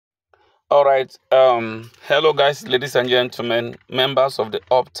All right. Hello, guys, ladies and gentlemen, members of the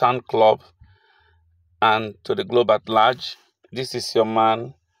Uptown Club and to the globe at large. This is your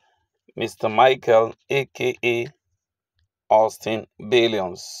man, Mr. Michael, aka Austin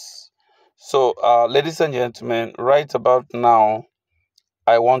Billions. So, ladies and gentlemen, right about now,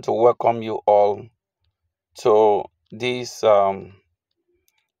 I want to welcome you all to this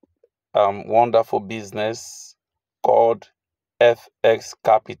wonderful business called FX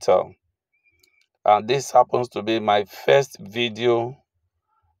Capital. And this happens to be my first video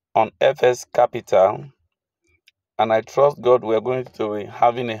on FS Capital, and I trust God we're going to be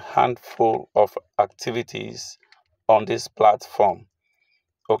having a handful of activities on this platform.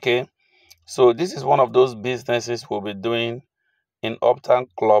 Okay, so this is one of those businesses we'll be doing in Uptown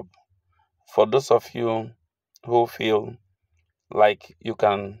Club for those of you who feel like you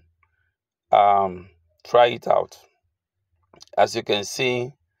can try it out. As you can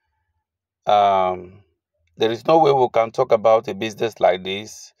see, um, there is no way we can talk about a business like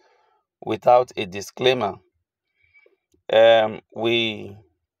this without a disclaimer. We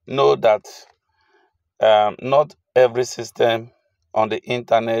know that not every system on the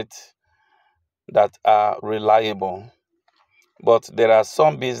internet that are reliable, but there are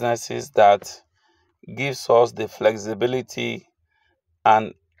some businesses that gives us the flexibility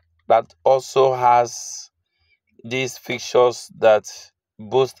and that also has these features that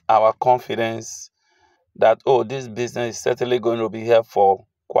boost our confidence that, oh, this business is certainly going to be here for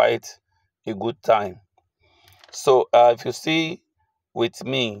quite a good time. So if you see with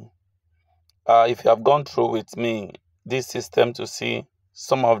me, if you have gone through with me this system to see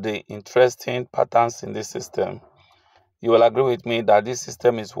some of the interesting patterns in this system, you will agree with me that this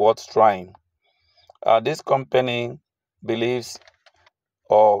system is worth trying. This company believes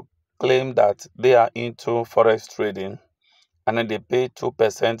or claim that they are into forex trading, and then they pay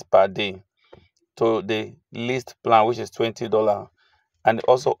 2% per day to the least plan, which is $20, and they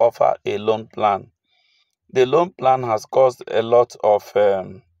also offer a loan plan. The loan plan has caused a lot of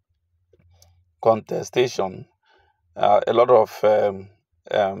contestation, a lot of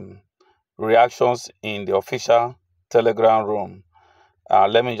um, reactions in the official Telegram room.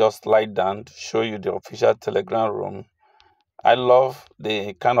 Let me just slide down to show you the official Telegram room. I love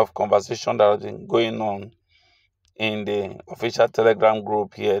the kind of conversation that has been going on in the official Telegram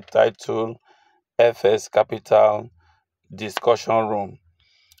group here, titled FS Capital Discussion Room.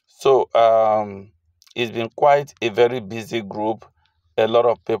 So it's been quite a very busy group. A lot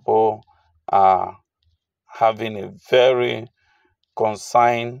of people are having a very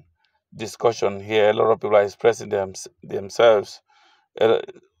concise discussion here. A lot of people are expressing themselves. Uh,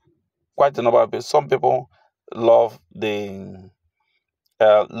 Quite a number of people. Some people love the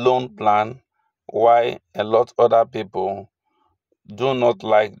loan plan, while a lot other people do not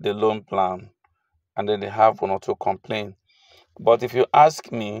like the loan plan, and then they have one or two complaints. But if you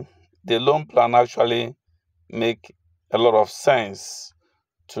ask me, the loan plan actually make a lot of sense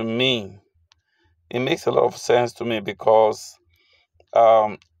to me. It makes a lot of sense to me because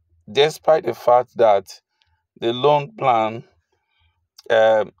um, despite the fact that the loan plan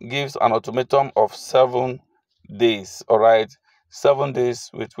gives an ultimatum of 7 days, all right, 7 days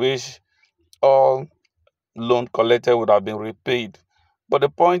with which all loan collected would have been repaid. But the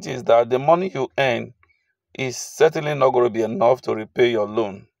point is that the money you earn is certainly not going to be enough to repay your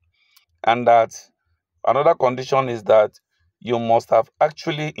loan. And that another condition is that you must have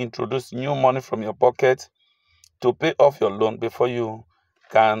actually introduced new money from your pocket to pay off your loan before you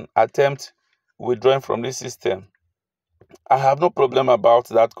can attempt withdrawing from this system. I have no problem about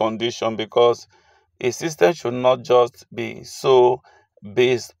that condition because a system should not just be so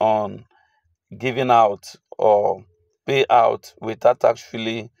based on giving out or pay out without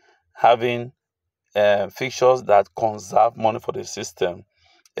actually having fixtures that conserve money for the system,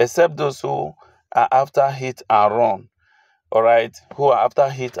 except those who are after hit and run, all right, who are after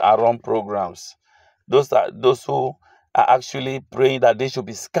hit and run programs. Those who are actually praying that they should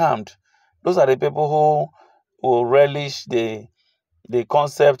be scammed. Those are the people who will relish the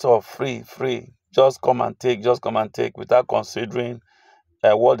concept of free, just come and take without considering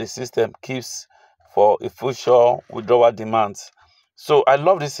what the system keeps for a future withdrawal demands. So I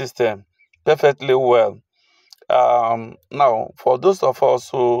love this system perfectly well. Now, for those of us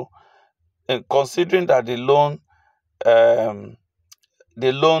who, considering that um,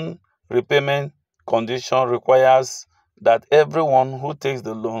 the loan repayment condition requires that everyone who takes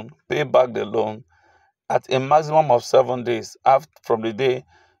the loan pay back the loan at a maximum of 7 days after from the day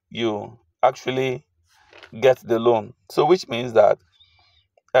you actually get the loan. So, which means that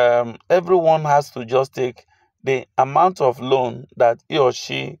everyone has to just take the amount of loan that he or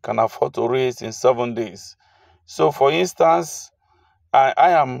she can afford to raise in 7 days. So for instance,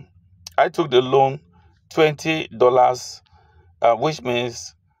 I took the loan $20, which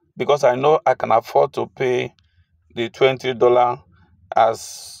means because I know I can afford to pay the $20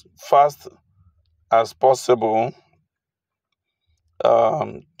 as fast as possible.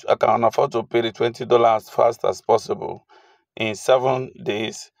 I can afford to pay the $20 as fast as possible in 7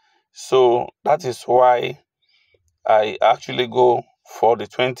 days. So that is why I actually go for the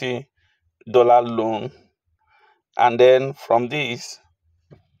 $20 loan. And then from this,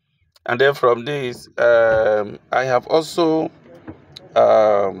 I have also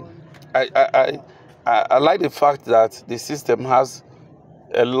um, I like the fact that the system has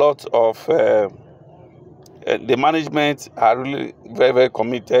a lot of the management are really very, very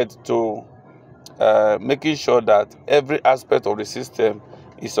committed to making sure that every aspect of the system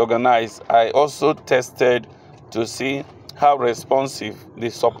is organized. I also tested to see how responsive the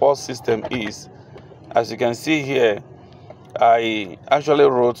support system is. As you can see here, I actually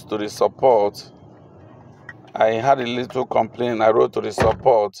wrote to the support. I had a little complaint. I wrote to the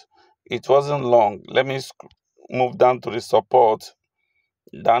support. It wasn't long. Let me move down to the support,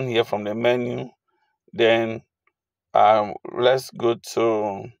 down here from the menu. Then let's go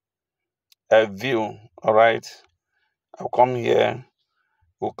to a view. All right. I'll come here.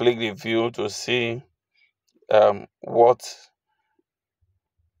 We'll click the view to see what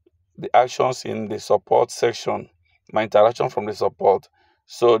the actions in the support section, my interaction from the support.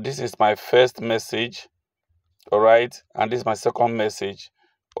 So this is my first message. All right. And this is my second message.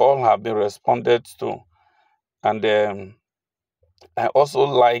 All have been responded to. And I also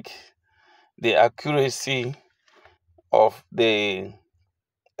like the accuracy of the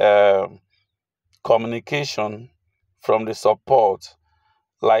communication from the support.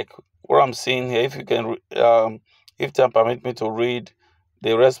 Like what I'm seeing here, if you can, if time permit me to read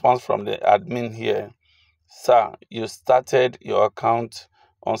the response from the admin here. Sir, you started your account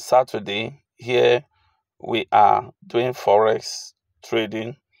on Saturday. Here we are doing Forex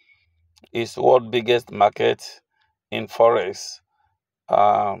trading. It's world biggest market in Forex.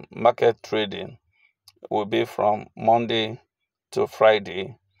 Market trading will be from Monday to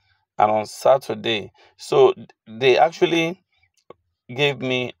Friday and on Saturday. So they actually gave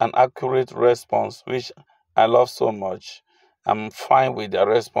me an accurate response, which I love so much. I'm fine with their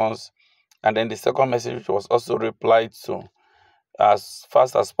response. And then the second message was also replied to as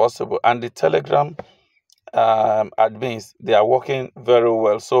fast as possible. And the Telegram admins, they are working very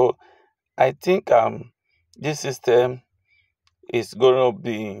well. So I think this system is going to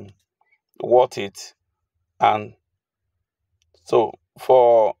be worth it. And so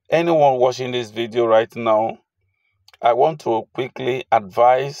for anyone watching this video right now, I want to quickly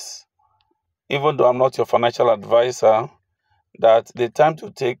advise, even though I'm not your financial advisor, that the time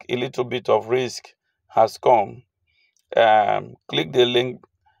to take a little bit of risk has come. Click the link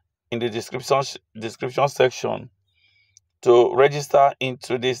in the description section to register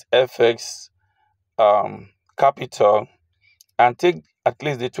into this FX Capital and take at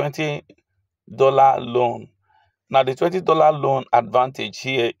least the $20 loan. Now, the $20 loan advantage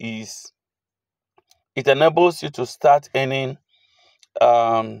here is it enables you to start earning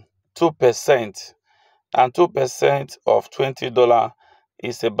 2%, and 2% of $20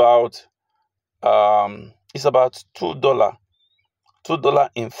 is about $2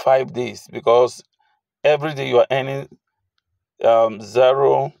 in 5 days, because every day you are earning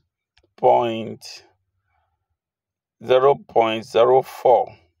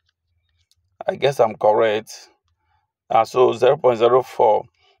 0.04. I guess I'm correct. So 0.04,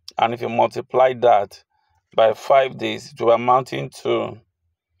 and if you multiply that by 5 days, it will amounting to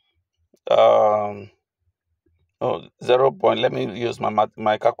 0. Let me use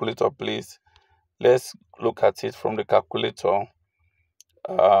my calculator, please. Let's look at it from the calculator.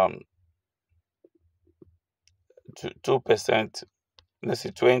 2%. Let's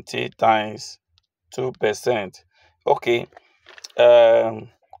see, 20 times 2%. Okay.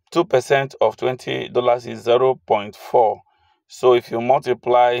 2% of $20 is 0.4. So if you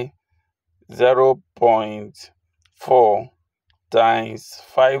multiply 0.4 times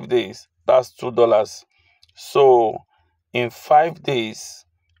 5 days, that's $2. So in 5 days,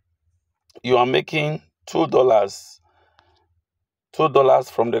 you are making $2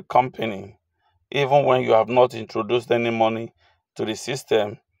 from the company, even when you have not introduced any money to the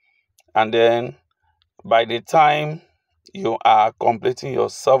system. And then by the time you are completing your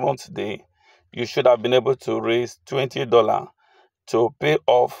 7th day, you should have been able to raise $20 to pay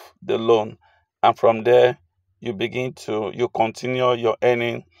off the loan. And from there, you continue your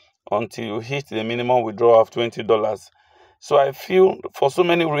earning until you hit the minimum withdrawal of $20. So I feel for so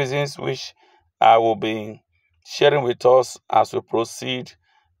many reasons, which I will be sharing with us as we proceed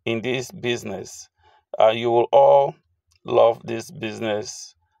in this business, you will all love this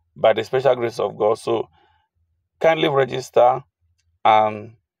business by the special grace of God. So kindly register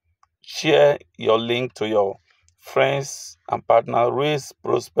and share your link to your friends and partners, raise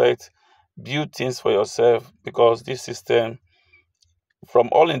prospect, build things for yourself, because this system, from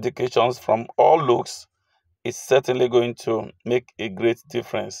all indications, from all looks, is certainly going to make a great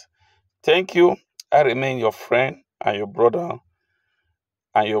difference. Thank you. I remain your friend and your brother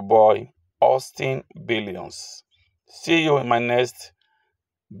and your boy, Austin Billions. See you in my next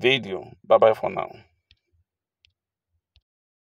video. Bye bye for now.